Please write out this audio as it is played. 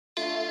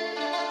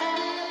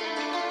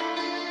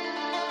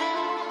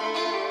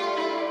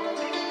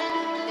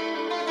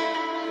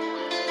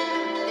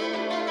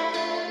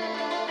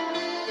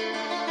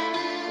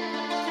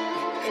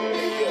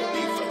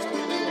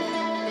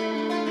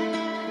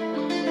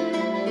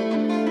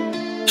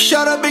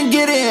Shut up and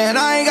get in,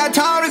 I ain't got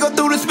time to go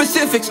through the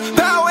specifics.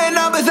 Power and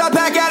numbers, I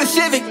pack out a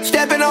Civic.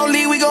 Stepping on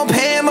Lee, we gon'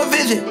 pay him a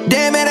visit.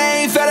 Damn it,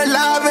 I ain't felt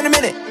alive in a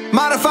minute.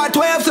 Modified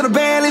 12 so the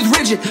barrel is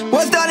rigid.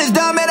 What's done is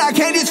done, man, I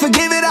can't just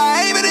forgive it.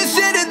 I aim it and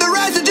send it, the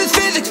rest is just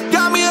physics.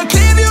 Got me a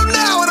clear view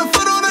now with a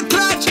foot on the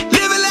clutch.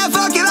 Living that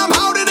fucking, I'm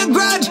holding a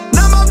grudge.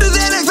 Numb up the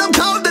Xanax, I'm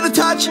cold to the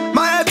touch.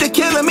 Might have to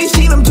kill him, he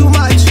seen him too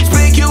much.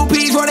 Split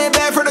QPs running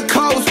back from the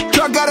coast.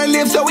 Truck got a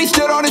lift so he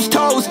stood on his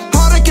toes.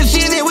 Harder can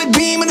see it with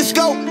beam in the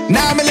scope.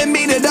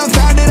 9mm done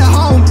found it at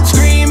home.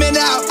 Screaming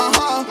out,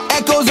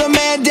 echoes a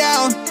man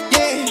down.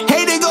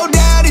 Hate to go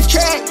down this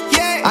track.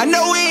 I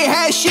know we ain't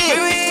had shit,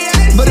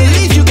 but at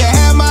least you can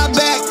have my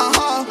back.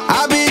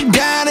 I've been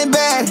down and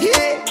bad.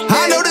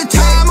 I know the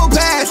time will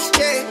pass.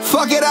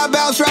 Fuck it, I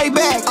bounce right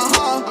back.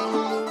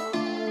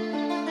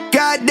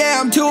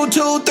 Goddamn,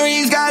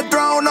 2-2-3s got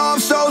thrown off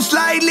so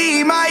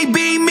slightly. Might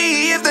be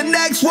me if the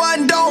next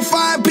one don't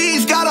find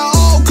peace. Got an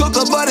old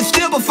cooker, but it's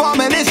still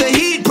performing. It's a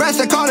heat press,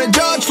 I call it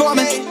judge for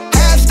me.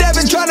 Half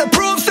stepping, trying to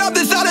prove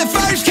something, so that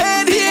first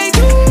hand he ain't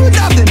do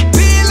nothing.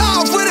 Peel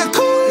off with a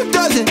cool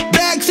dozen.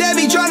 Back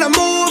heavy, trying to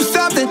move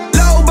something.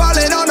 Low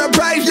balling on the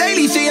price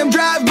lately. See him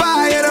drive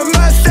by in a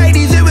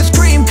Mercedes. It was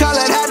cream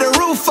colored, had the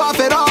roof off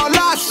it. All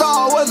I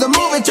saw was a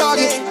moving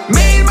target.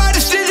 Made my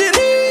decision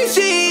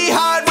easy.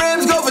 Hard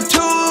rims go for 2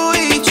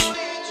 each.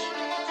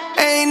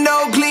 Ain't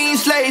no clean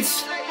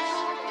slates.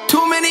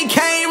 Too many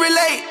can't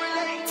relate.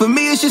 For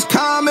me it's just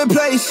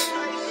commonplace.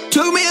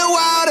 Took me a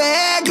while to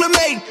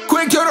acclimate.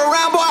 Quick turn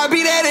around, boy, I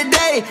be there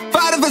today.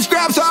 Fighting for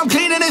scraps, so I'm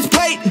cleaning this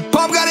plate.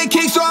 Pump got a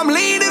kick, so I'm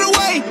leaning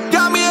away.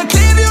 Got me a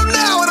clear view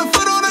now with a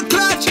foot on the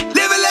clutch.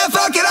 Living left,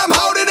 fuck it, I'm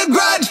holding a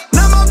grudge.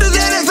 Numb up the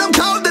Xanax, I'm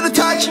cold to the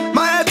touch.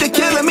 Might have to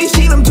kill him, he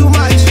seen him too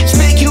much.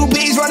 Split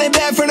QPs running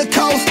back from the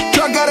coast.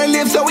 Truck got a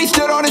lift, so he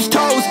stood on his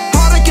toes.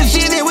 Harder can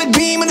see it with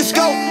beam in the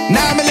scope.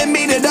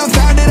 9mm done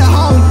found it at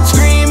home.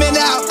 Screaming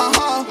out,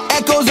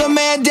 echoes a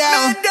man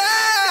down.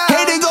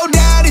 Hate to go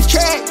down this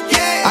track.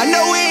 I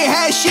know we ain't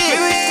had shit,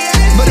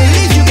 but at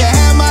least you can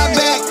have my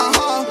back.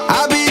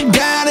 I've been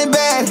down and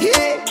bad.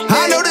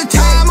 I know the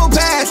time will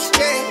pass.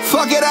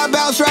 Fuck it, I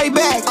bounce right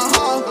back.